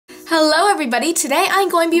Hello everybody, today I'm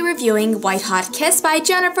going to be reviewing White Hot Kiss by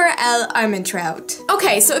Jennifer L. Armentrout.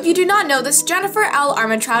 Okay, so if you do not know this, Jennifer L.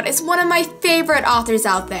 Armentrout is one of my favorite authors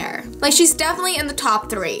out there. Like, she's definitely in the top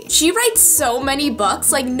 3. She writes so many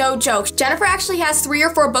books, like no joke. Jennifer actually has 3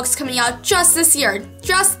 or 4 books coming out just this year.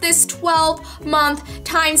 Just this 12-month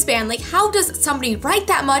time span. Like, how does somebody write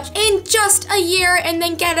that much in just a year and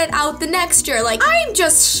then get it out the next year? Like, I'm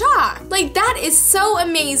just shocked. Like, that is so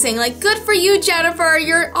amazing. Like, good for you, Jennifer.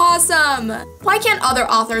 You're awesome. Why can't other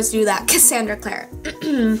authors do that? Cassandra Clare.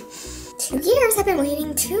 2 years? I've been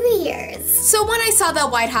waiting 2 years. So when I saw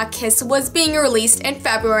that White Hot Kiss was being released in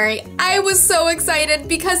February, I was so excited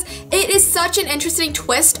because it is such an interesting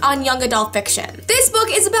twist on young adult fiction. This book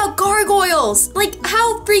is about gargoyles. Like,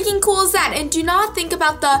 how freaking cool is that? And do not think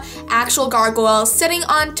about the actual gargoyles sitting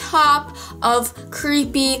on top of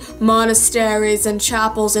creepy monasteries and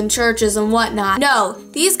chapels and churches and whatnot. No,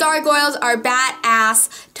 these gargoyles are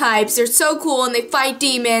badass types. They're so cool and they fight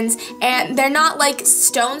demons, and they're not like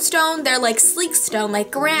stone, they're like sleek stone,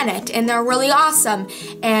 like granite, and they're really awesome,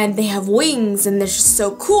 and they have wings and they're just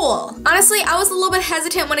so cool. Honestly, I was a little bit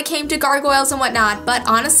hesitant when it came to gargoyles and whatnot, but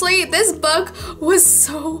honestly, this book was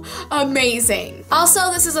so amazing.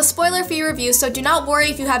 Also, this is a spoiler-free review, so do not worry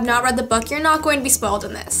if you have not read the book, you're not going to be spoiled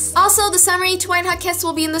in this. Also, the summary to White Hot Kiss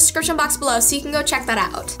will be in the description box below, so you can go check that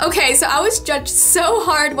out. Okay, so I was judged so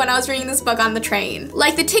hard when I was reading this book on the train.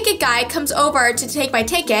 Like, the ticket guy comes over to take my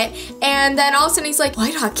ticket, and then all of a sudden he's like,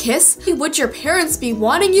 White Hot Kiss? Would your parents be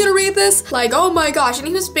wanting you to read this? Like, oh my gosh, and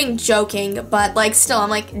he was being joking, but like still, I'm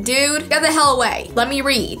like, dude, get the hell away. Let me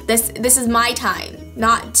read. This is my time,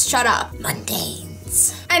 not shut up.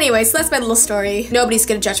 Mundanes. Anyway, so that's my little story. Nobody's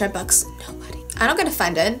gonna judge my books. Nobody. I don't get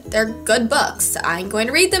offended. They're good books. I'm going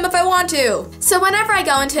to read them if I want to. So whenever I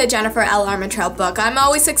go into a Jennifer L. Armentrout book, I'm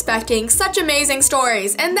always expecting such amazing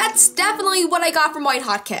stories, and that's definitely what I got from White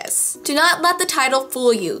Hot Kiss. Do not let the title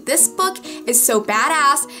fool you. This book is so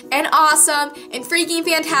badass and awesome and freaking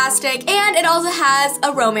fantastic, and it also has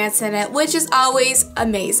a romance in it, which is always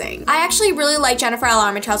amazing. I actually really like Jennifer L.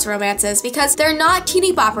 Armentrout's romances because they're not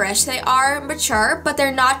teeny bopperish. They are mature, but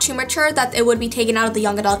they're not too mature that it would be taken out of the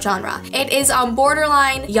young adult genre. It is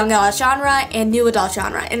borderline young adult genre and new adult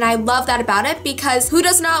genre, and I love that about it because who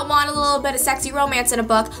does not want a little bit of sexy romance in a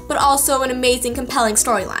book, but also an amazing, compelling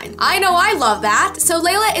storyline? I know I love that. So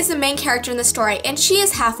Layla is the main character in the story, and she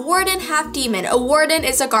is half warden, half demon. A warden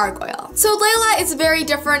is a gargoyle. So Layla is very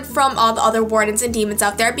different from all the other wardens and demons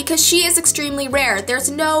out there because she is extremely rare. There's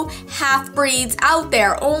no half-breeds out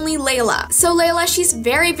there, only Layla. So Layla, she's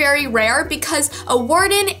very, very rare because a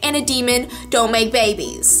warden and a demon don't make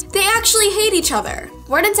babies. They actually hate each other.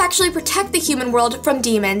 Wardens actually protect the human world from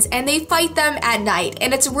demons, and they fight them at night,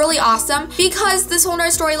 and it's really awesome because this whole entire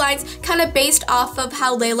storyline's kind of based off of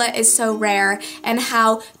how Layla is so rare and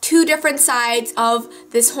how 2 different sides of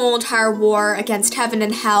this whole entire war against heaven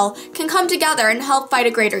and hell can come together and help fight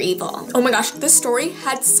a greater evil. Oh my gosh, this story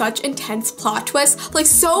had such intense plot twists, like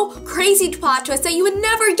so crazy plot twists that you would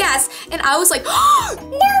never guess, and I was like, oh,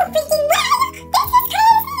 No freaking way! This is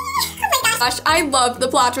crazy! Oh my gosh. I loved the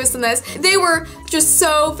plot twists in this. They were just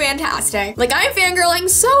so fantastic. Like, I'm fangirling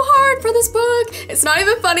so hard for this book. It's not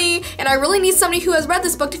even funny, and I really need somebody who has read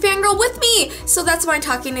this book to fangirl with me. So that's why I'm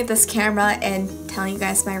talking to this camera and telling you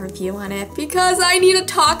guys my review on it, because I need to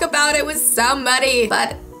talk about it with somebody,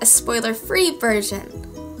 but a spoiler-free version.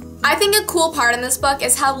 I think a cool part in this book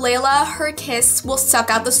is how Layla, her kiss, will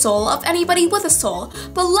suck out the soul of anybody with a soul.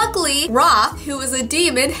 But luckily, Roth, who is a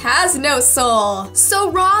demon, has no soul.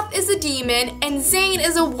 So Roth is a demon and Zayne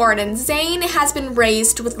is a warden. Zayne has been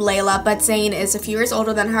raised with Layla, but Zayne is a few years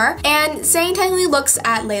older than her. And Zayne technically looks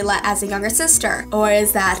at Layla as a younger sister. Or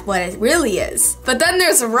is that what it really is? But then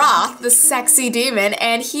there's Roth, the sexy demon,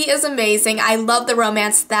 and he is amazing. I love the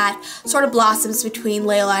romance that sort of blossoms between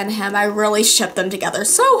Layla and him. I really ship them together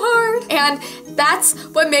so hard. And that's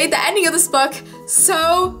what made the ending of this book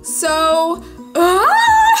so So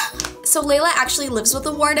Layla actually lives with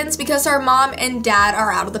the Wardens because her mom and dad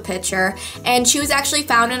are out of the picture, and she was actually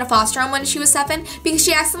found in a foster home when she was 7 because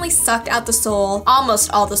she accidentally sucked out the soul,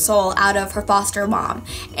 almost all the soul, out of her foster mom.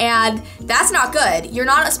 And that's not good. You're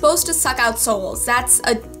not supposed to suck out souls. That's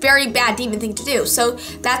a very bad demon thing to do. So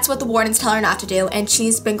that's what the Wardens tell her not to do, and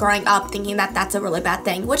she's been growing up thinking that that's a really bad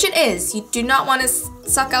thing, which it is. You do not want to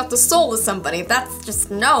suck out the soul of somebody. That's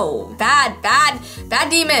just, no. Bad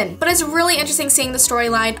demon. But it's really interesting seeing the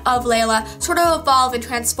storyline of Layla sort of evolve and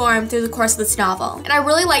transform through the course of this novel. And I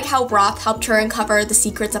really like how Roth helped her uncover the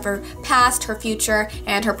secrets of her past, her future,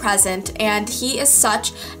 and her present. And he is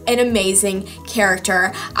such an amazing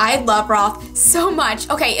character. I love Roth so much.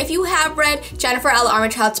 Okay, if you have read Jennifer L.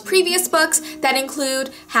 Armentrout's Armentrout's previous books that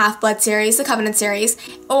include Half-Blood series, the Covenant series,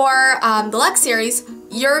 or the Lex series,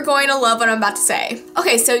 you're going to love what I'm about to say.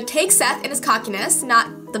 Okay, so take Seth and his cockiness,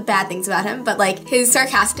 not the bad things about him, but like his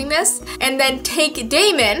sarcasticness, and then take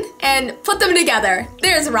Damon and put them together.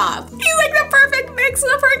 There's Roth. He's like the perfect mix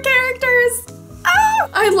of her characters. Oh,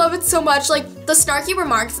 I love it so much. Like the snarky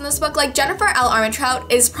remarks in this book, like Jennifer L.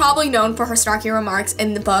 Armentrout is probably known for her snarky remarks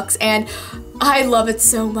in the books, and I love it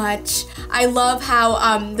so much. I love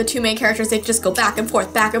how the two main characters, they just go back and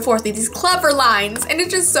forth, with these clever lines, and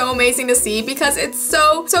it's just so amazing to see because it's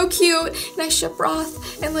so cute, and I ship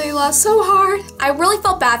Roth and Layla so hard. I really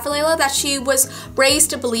felt bad for Layla that she was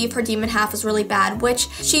raised to believe her demon half was really bad, which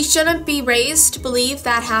she shouldn't be raised to believe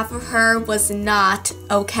that half of her was not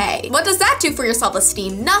okay. What does that do for your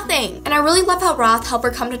self-esteem? Nothing. And I really love how Roth helped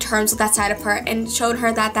her come to terms with that side of her and showed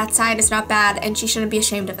her that that side is not bad and she shouldn't be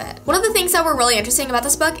ashamed of it. One of the things that were really interesting about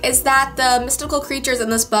this book is that the mystical creatures in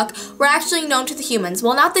this book were actually known to the humans.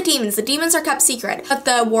 Well, not the demons. The demons are kept secret. But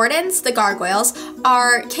the Wardens, the gargoyles,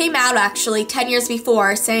 came out actually 10 years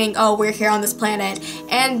before saying, oh, we're here on this planet.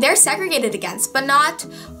 And they're segregated against, but not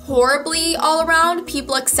horribly all around.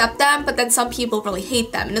 People accept them, but then some people really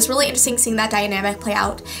hate them. And it's really interesting seeing that dynamic play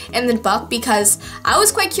out in the book because I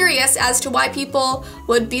was quite curious as to why people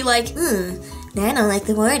would be like, I don't like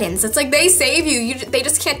the Wardens. It's like they save you. They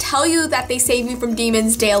just can't tell you that they save you from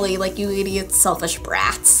demons daily, like you idiot, selfish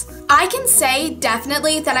brats. I can say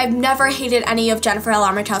definitely that I've never hated any of Jennifer L.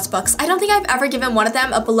 Armentrout's books. I don't think I've ever given one of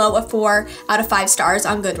them a below a 4 out of 5 stars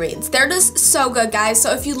on Goodreads. They're just so good, guys.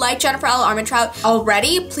 So if you like Jennifer L. Armentrout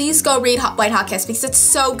already, please go read White Hot Kiss because it's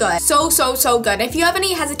so good. So good. If you have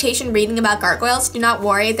any hesitation reading about gargoyles, do not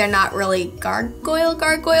worry. They're not really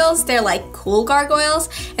gargoyles. They're like cool gargoyles.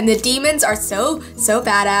 And the demons are so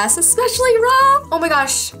badass, especially Roth. Oh my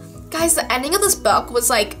gosh. Guys, the ending of this book was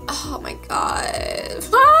like, oh my god.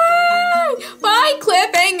 Why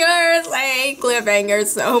cliffhangers? I hate cliffhangers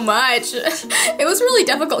so much. It was really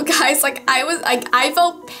difficult, guys. Like, I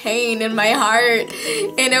felt pain in my heart,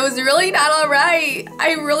 and it was really not alright.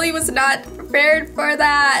 I really was not prepared for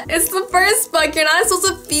that. It's the first book. You're not supposed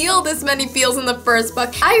to feel this many feels in the first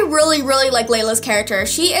book. I really like Layla's character.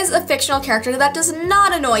 She is a fictional character that does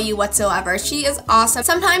not annoy you whatsoever. She is awesome.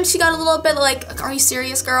 Sometimes she got a little bit like, are you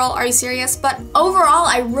serious, girl? Are you serious? But overall,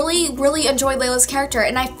 I really enjoyed Layla's character,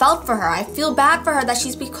 and I felt for her. I feel bad for her that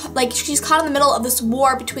she's caught in the middle of this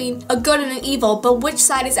war between a good and an evil, but which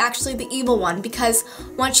side is actually the evil one? Because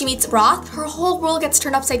once she meets Roth, her whole world gets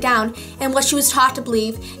turned upside down, and what she was taught to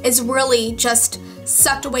believe is really just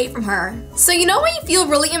sucked away from her. So you know when you feel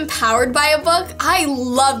really empowered by a book? I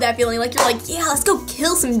love that feeling. Like you're like, yeah, let's go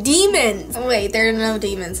kill some demons. Oh wait, there are no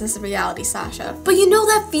demons. This is reality, Sasha. But you know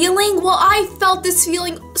that feeling? Well, I felt this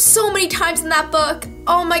feeling so many times in that book.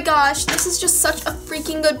 Oh my gosh, this is just such a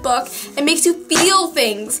freaking good book. It makes you feel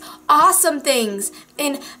things, awesome things,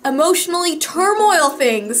 and emotionally turmoil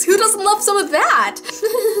things. Who doesn't love some of that?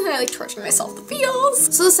 I like torturing myself with the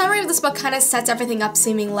feels. So the summary of this book kind of sets everything up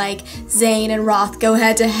seeming like Zayne and Roth go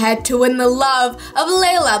head to head to win the love of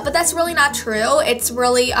Layla, but that's really not true. It's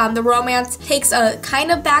really, the romance takes a kind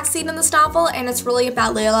of backseat in this novel, and it's really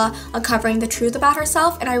about Layla uncovering the truth about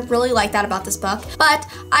herself, and I really like that about this book. But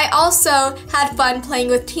I also had fun playing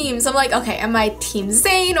with teams. I'm like, okay, am I team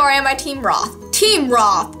Zayne or am I team Roth? Team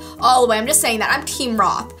Roth. All the way. I'm just saying that. I'm team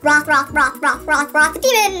Roth. Roth the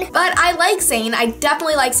demon. But I like Zayne. I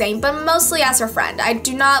definitely like Zayne, but mostly as her friend. I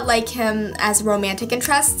do not like him as romantic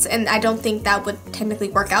interests, and I don't think that would technically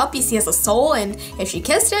work out because he has a soul, and if she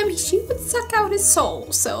kissed him, she would suck out his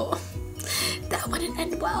soul, so that wouldn't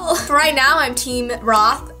end well. For right now, I'm team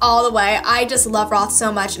Roth all the way. I just love Roth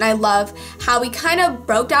so much, and I love how he kind of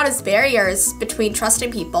broke down his barriers between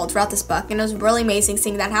trusting people throughout this book, and it was really amazing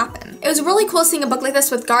seeing that happen. It was really cool seeing a book like this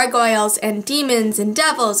with gargoyles and demons and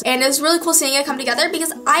devils, and it was really cool seeing it come together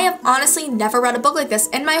because I have honestly never read a book like this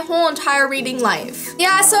in my whole entire reading life.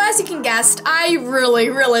 Yeah, so as you can guess, I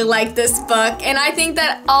really like this book, and I think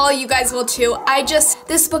that all you guys will too.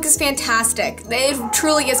 This book is fantastic. It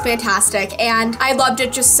truly is fantastic, and I loved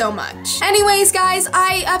it just so much. Anyways, guys,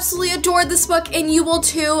 I absolutely adored this book, and you will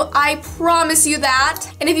too. I promise you that.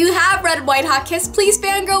 And if you have read White Hot Kiss, please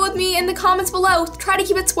fangirl with me in the comments below. Try to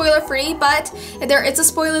keep it spoiler-free, but if there is a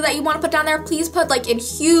spoiler that you want to put down there, please put like in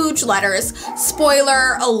huge letters,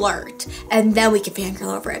 spoiler alert, and then we can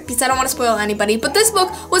fangirl over it because I don't want to spoil anybody. But this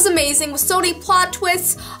book was amazing with so many plot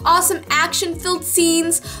twists, awesome action-filled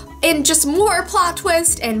scenes, and just more plot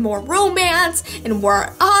twist and more romance and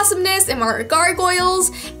more awesomeness and more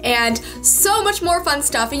gargoyles and so much more fun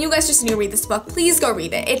stuff, and you guys just need to read this book. Please go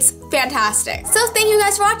read it. It's fantastic. So thank you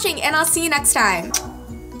guys for watching, and I'll see you next time.